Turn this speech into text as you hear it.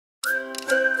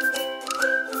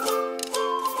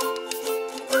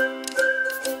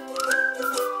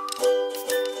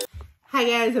Hi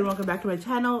guys, and welcome back to my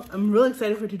channel. I'm really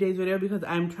excited for today's video because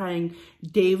I'm trying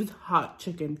Dave's hot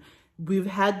chicken. We've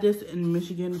had this in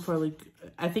Michigan for like,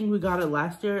 I think we got it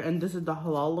last year, and this is the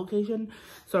halal location.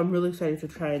 So I'm really excited to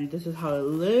try it. This is how it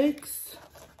looks.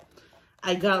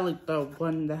 I got like the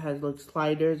one that has like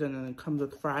sliders and then it comes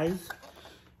with fries.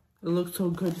 It looks so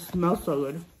good, it smells so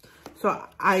good. So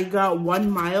I got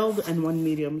one mild and one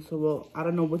medium. So I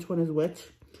don't know which one is which.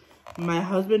 My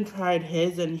husband tried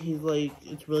his and he's like,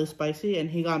 it's really spicy, and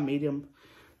he got medium.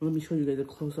 Let me show you guys a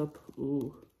close-up.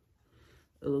 Ooh,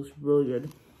 it looks really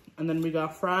good. And then we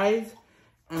got fries,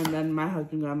 and then my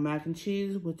husband got mac and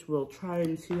cheese, which we'll try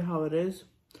and see how it is.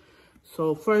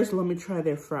 So first, let me try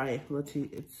their fry. Let's see,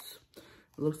 it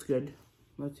looks good.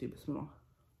 Let's see, bismillah.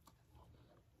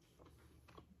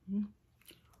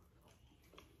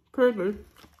 Pretty good,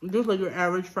 just like your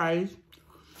average fries.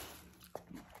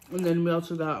 And then we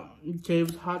also got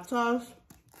Dave's hot sauce.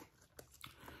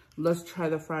 Let's try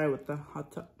the fry with the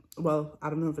hot sauce. Well, I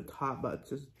don't know if it's hot, but it's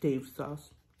just Dave's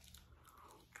sauce.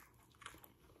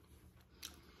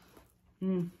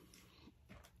 It's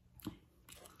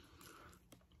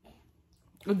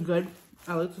good.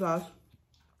 I like the sauce.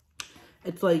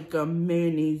 It's like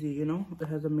mayonnaise, you know? It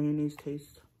has a mayonnaise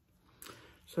taste.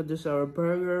 So this is our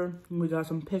burger. We got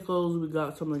some pickles. We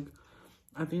got some like,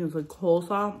 I think it's like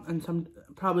coleslaw and some,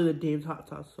 probably the Dave's hot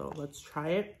sauce. So let's try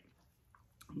it.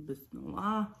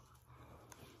 Bismillah.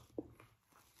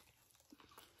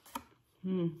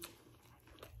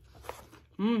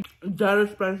 That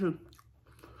is spicy.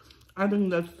 I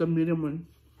think that's the medium one.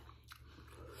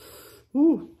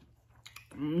 Ooh.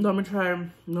 Let me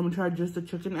try just the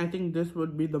chicken. I think this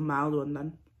would be the mild one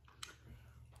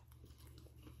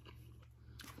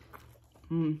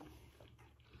then.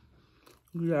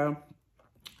 Yeah.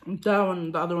 That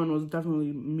one, the other one was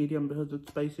definitely medium because it's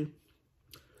spicy.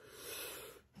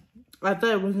 I thought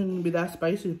it wasn't gonna be that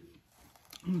spicy,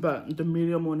 but the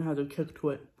medium one has a kick to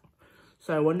it.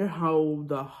 So I wonder how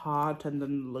the hot and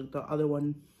then like the other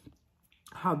one,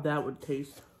 how that would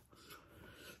taste.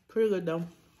 Pretty good though.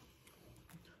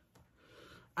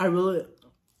 I really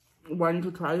wanted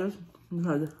to try this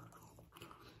because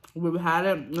we've had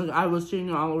it. Like, I was seeing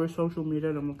it all over social media,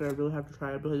 and I'm like, I really have to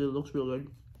try it because it looks real good.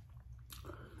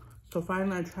 So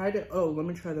finally, I tried it. Oh, let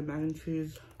me try the mac and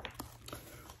cheese.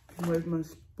 Where's my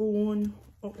spoon?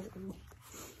 Oh.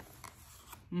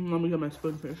 Let me get my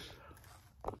spoon first.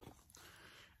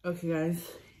 Okay, guys.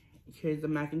 Here's the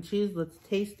mac and cheese. Let's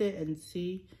taste it and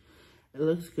see. It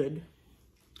looks good.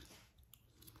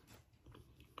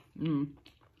 You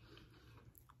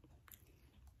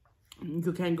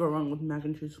can't go wrong with mac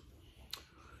and cheese.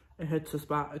 It hits the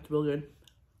spot. It's real good.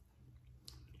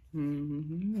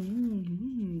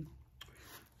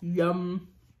 Yum.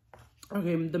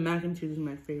 Okay, the mac and cheese is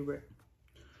my favorite.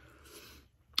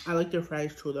 I like their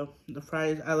fries too though. The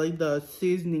fries, I like the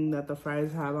seasoning that the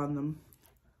fries have on them.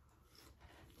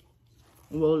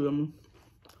 Well yummy.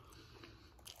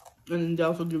 And then they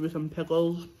also give you some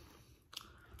pickles.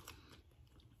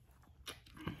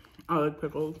 I like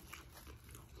pickles.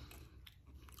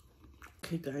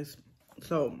 Okay guys,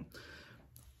 so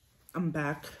I'm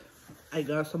back. I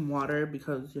got some water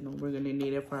because, you know, we're gonna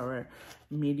need it for our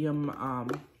medium.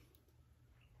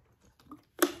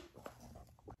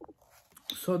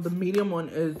 So the medium one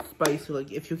is spicy.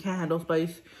 Like, if you can't handle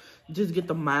spice, just get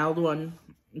the mild one.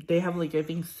 They have like, I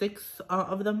think 6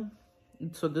 of them.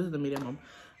 So this is the medium one.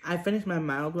 I finished my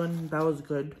mild one. That was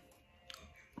good.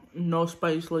 No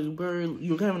spice, like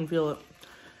you can't even feel it.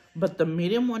 But the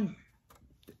medium one,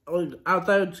 like,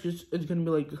 outside it's gonna be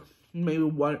like maybe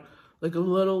one, like a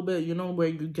little bit, you know, where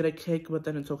you get a kick, but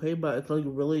then it's okay. But it's like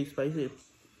really spicy,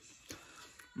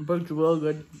 but it's real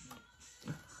good.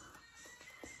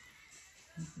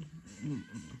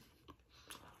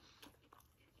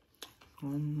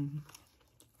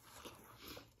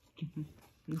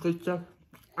 Good stuff.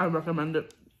 I recommend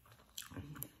it.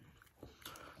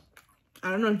 I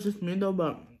don't know, it's just me though,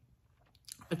 but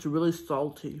it's really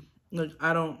salty. Like,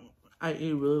 I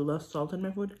eat really less salt in my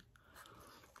food.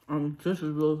 This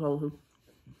is really salty.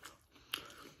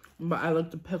 But I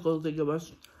like the pickles they give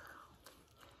us.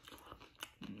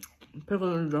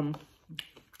 Pickles and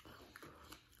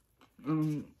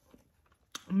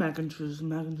mac and cheese.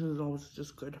 Mac and cheese is always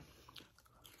just good.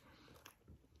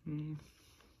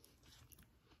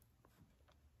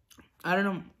 I don't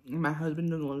know, my husband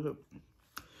doesn't like it.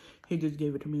 He just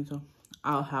gave it to me, so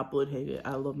I'll happily take it.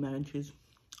 I love mac and cheese.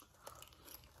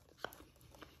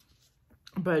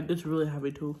 But it gets really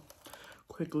heavy too,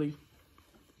 quickly.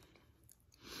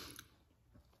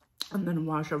 And then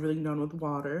wash everything down with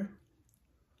water.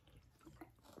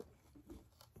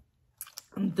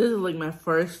 this is like my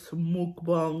first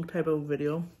mukbang type of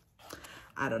video.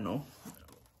 I don't know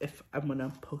if I'm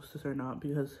gonna post this or not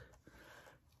because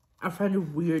I find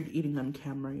it weird eating on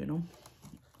camera, you know?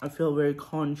 I feel very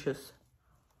conscious.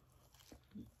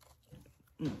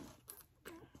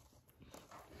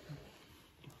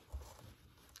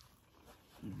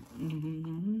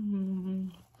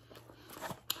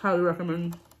 Highly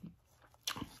recommend.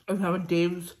 If you have a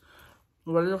Dave's,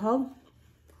 what is it called?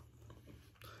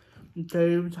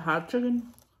 Dave's hot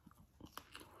chicken.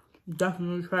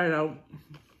 Definitely try it out.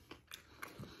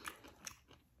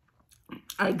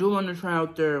 I do want to try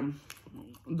out the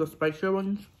spicier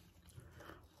ones,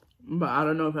 but I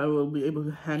don't know if I will be able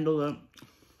to handle that.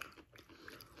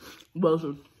 Well,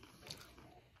 so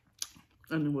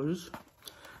anyways,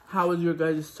 how is your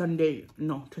guys' Sunday?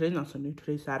 No, today's not Sunday.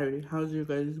 Today's Saturday. How's your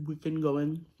guys' weekend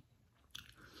going?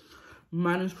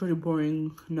 Mine is pretty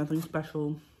boring. Nothing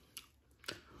special.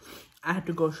 I had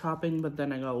to go shopping, but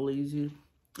then I got lazy.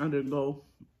 I didn't go.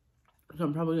 So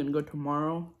I'm probably going to go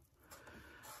tomorrow.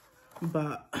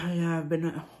 But yeah, I've been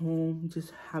at home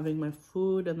just having my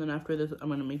food. And then after this, I'm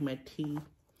going to make my tea.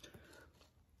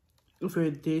 If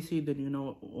you're desi, then you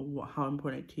know how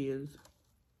important tea is.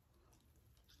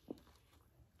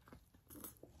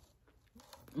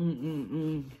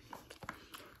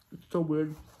 It's so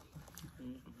weird.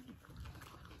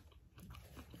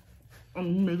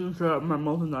 I'm making sure my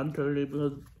mouth is not dirty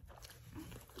because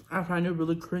I find it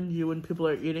really cringy when people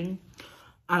are eating.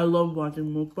 I love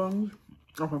watching mukbangs.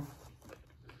 Okay.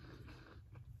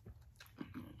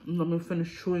 Let me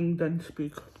finish chewing, then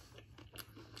speak.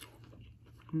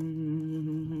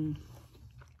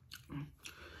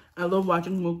 I love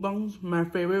watching mukbangs. My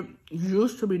favorite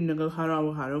used to be Nigakara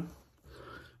Avocado.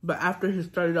 But after he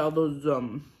started all those,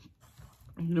 you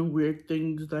know, weird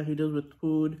things that he does with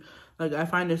food, like, I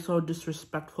find it so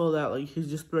disrespectful that, like, he's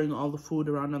just throwing all the food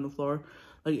around on the floor.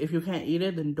 Like, if you can't eat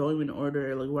it, then don't even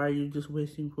order it. Like, why are you just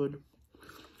wasting food?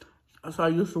 So I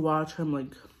used to watch him,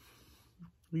 like,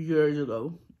 years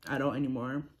ago. I don't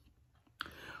anymore.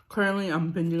 Currently,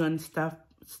 I'm binging on Steph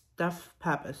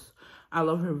Pappas. I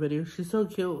love her videos. She's so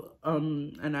cute.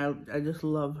 And I just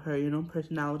love her, you know,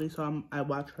 personality. So I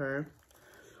watch her.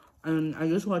 And I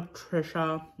just watch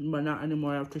Trisha, but not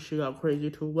anymore after she got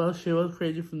crazy too. Well, she was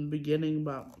crazy from the beginning,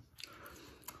 but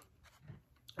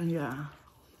yeah.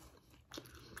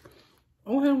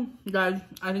 Okay, guys,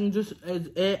 I think this is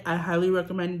it. I highly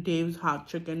recommend Dave's Hot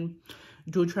Chicken.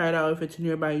 Do try it out if it's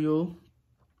nearby you.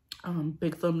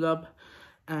 Big thumbs up.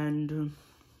 And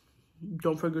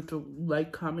don't forget to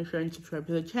like, comment, share, and subscribe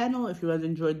to the channel. If you guys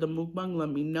enjoyed the mukbang, let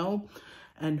me know.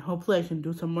 And hopefully I can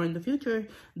do some more in the future.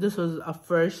 This was a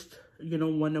first, you know,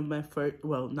 one of my first,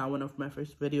 well, not one of my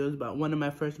first videos, but one of my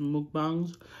first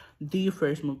mukbangs. The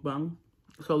first mukbang.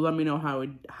 So let me know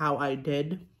how I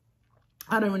did.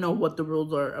 I don't even know what the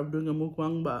rules are of doing a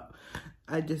mukbang, but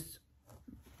I just,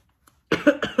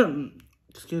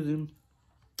 excuse me,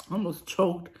 almost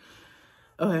choked.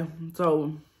 Okay,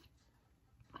 so,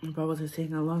 what was I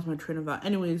saying? I lost my train of thought.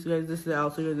 Anyways, guys, this is it. I'll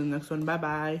see you guys in the next one.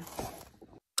 Bye-bye.